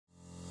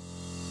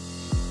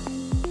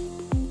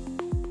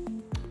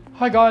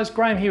Hi guys,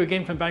 Graham here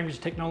again from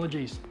Baintech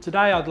Technologies.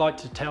 Today I'd like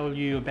to tell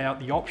you about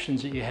the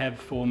options that you have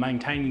for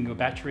maintaining your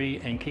battery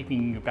and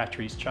keeping your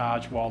batteries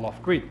charged while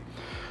off grid.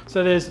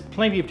 So there's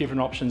plenty of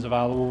different options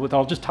available, but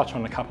I'll just touch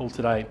on a couple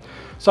today.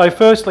 So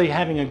firstly,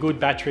 having a good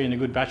battery and a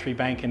good battery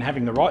bank, and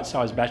having the right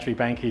size battery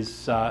bank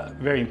is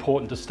very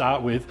important to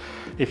start with.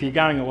 If you're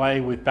going away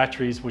with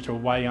batteries which are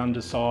way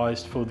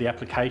undersized for the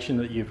application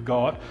that you've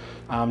got,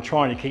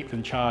 trying to keep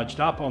them charged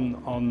up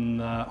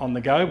on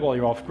the go while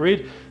you're off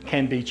grid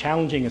can be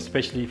challenging,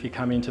 especially if you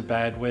come into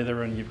bad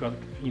weather and you've got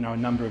a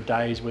number of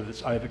days where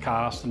it's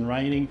overcast and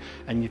raining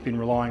and you've been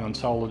relying on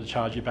solar to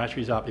charge your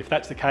batteries up. If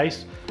that's the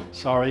case,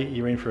 sorry,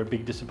 you're in for a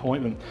big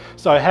disappointment.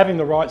 So having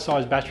the right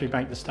size battery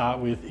bank to start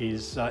with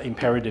is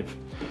imperative.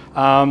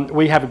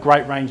 We have a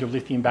great range of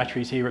lithium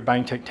batteries here at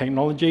Baintech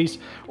Technologies,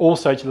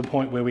 also to the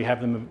point where we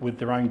have them with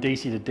their own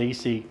DC to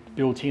DC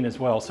built in as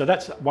well. So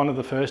that's one of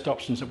the first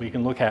options that we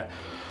can look at.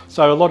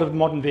 So a lot of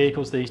modern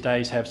vehicles these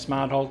days have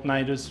smart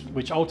alternators,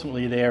 which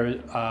ultimately they're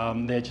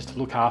just to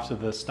look after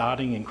the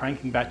starting and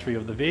cranking battery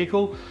of the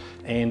vehicle.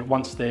 And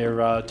once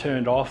they're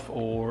turned off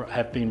or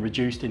have been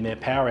reduced in their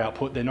power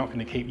output, they're not going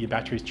to keep your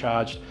batteries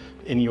charged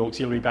in your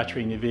auxiliary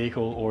battery in your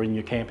vehicle or in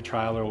your camper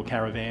trailer or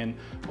caravan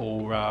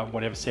or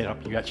whatever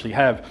setup you actually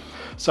have.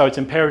 So it's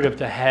imperative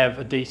to have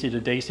a DC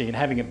to DC, and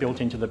having it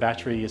built into the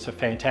battery is a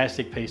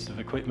fantastic piece of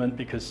equipment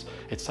because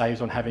it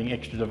saves on having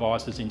extra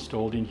devices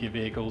installed into your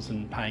vehicles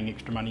and paying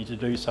extra money to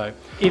do so.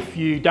 If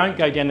you don't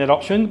go down that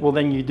option, well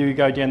then you do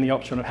go down the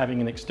option of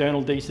having an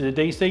external DC to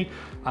DC.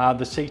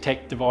 The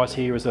CTEK device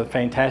here is a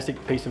fantastic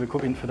piece of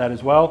equipment for that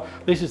as well.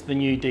 This is the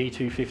new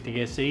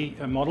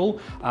D250SE model,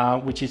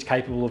 which is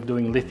capable of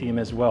doing lithium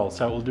as well.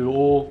 So it will do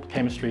all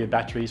chemistry of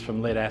batteries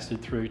from lead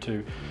acid through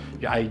to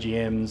your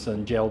AGMs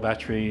and gel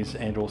batteries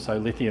and also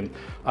lithium.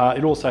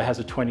 It also has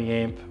a 20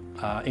 amp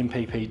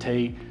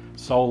MPPT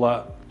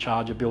solar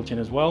charger built in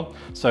as well.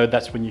 So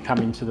that's when you come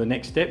into the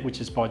next step,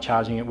 which is by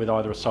charging it with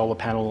either a solar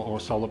panel or a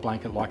solar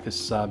blanket like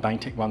this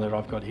Baintech one that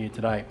I've got here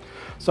today.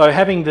 So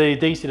having the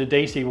DC to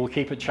DC will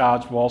keep it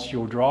charged whilst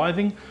you're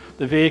driving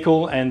the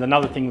vehicle. And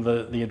another thing,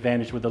 the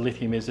advantage with the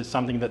lithium is it's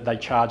something that they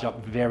charge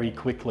up very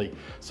quickly.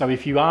 So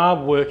if you are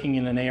working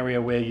in an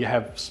area where you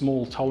have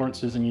small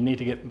tolerances and you need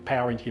to get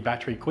power into your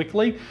battery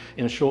quickly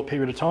in a short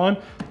period of time,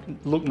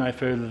 look no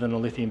further than a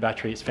lithium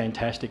battery. It's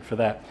fantastic for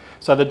that.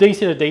 So the DC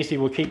to DC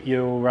will keep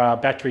your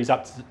batteries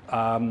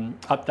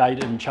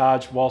updated and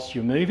charged whilst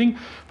you're moving.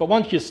 But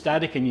once you're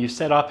static and you're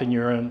set up and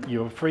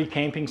you're free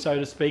camping, so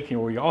to speak,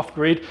 or you're off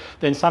grid,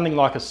 then something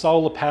like a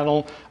solar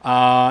panel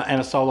and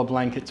a solar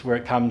blanket's where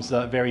it comes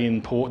very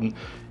important.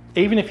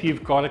 Even if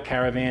you've got a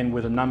caravan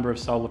with a number of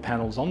solar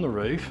panels on the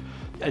roof,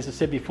 as I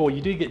said before,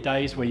 you do get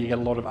days where you get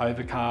a lot of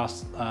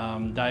overcast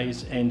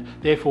days, and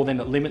therefore then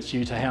it limits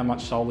you to how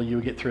much solar you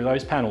get through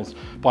those panels.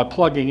 By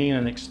plugging in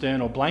an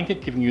external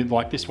blanket, giving you,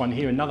 like this one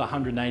here, another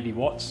 180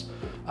 watts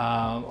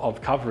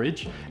of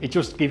coverage, it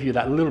just gives you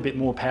that little bit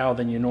more power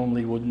than you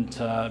normally wouldn't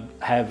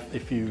have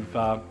if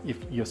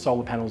your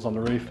solar panels on the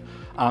roof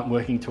aren't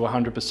working to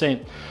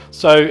 100%.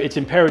 So it's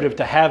imperative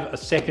to have a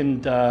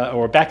second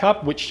or a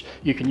backup, which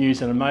you can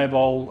use in a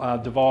mobile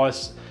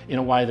device in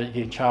a way that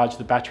you can charge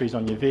the batteries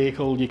on your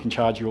vehicle, you can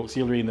charge your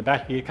auxiliary in the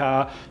back of your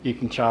car, you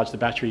can charge the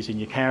batteries in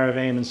your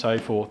caravan and so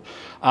forth.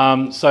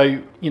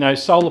 So,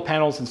 solar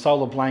panels and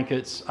solar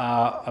blankets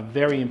are a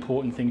very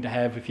important thing to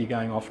have if you're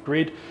going off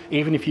grid.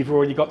 Even if you've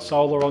already got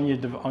solar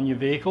on your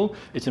vehicle,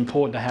 it's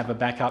important to have a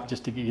backup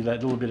just to give you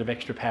that little bit of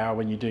extra power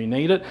when you do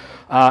need it.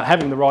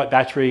 Having the right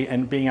battery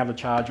and being able to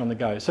charge on the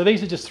go. So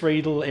these are just three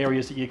little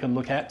areas that you can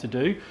look at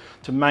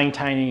to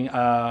maintaining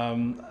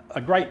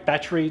a great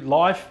battery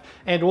life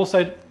and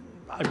also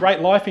a great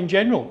life in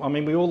general. I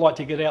mean, we all like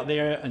to get out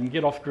there and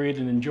get off grid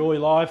and enjoy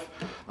life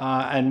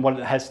and what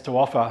it has to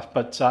offer,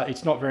 but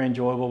it's not very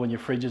enjoyable when your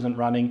fridge isn't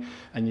running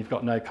and you've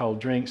got no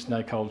cold drinks,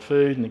 no cold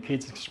food, and the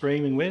kids are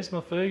screaming, "Where's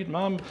my food,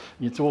 Mum?"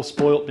 And it's all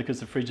spoilt because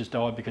the fridge has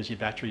died because your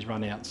battery's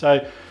run out.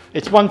 So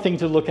it's one thing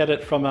to look at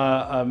it from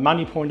a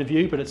money point of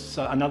view, but it's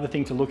another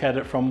thing to look at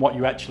it from what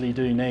you actually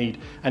do need.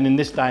 And in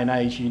this day and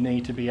age, you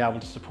need to be able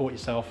to support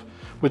yourself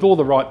with all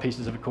the right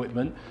pieces of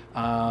equipment.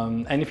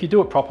 And if you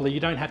do it properly, you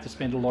don't have to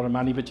spend a lot of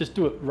money, but just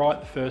do it right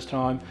the first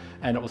time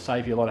and it will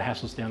save you a lot of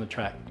hassles down the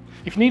track.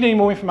 If you need any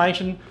more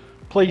information,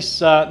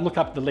 please look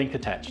up the link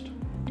attached.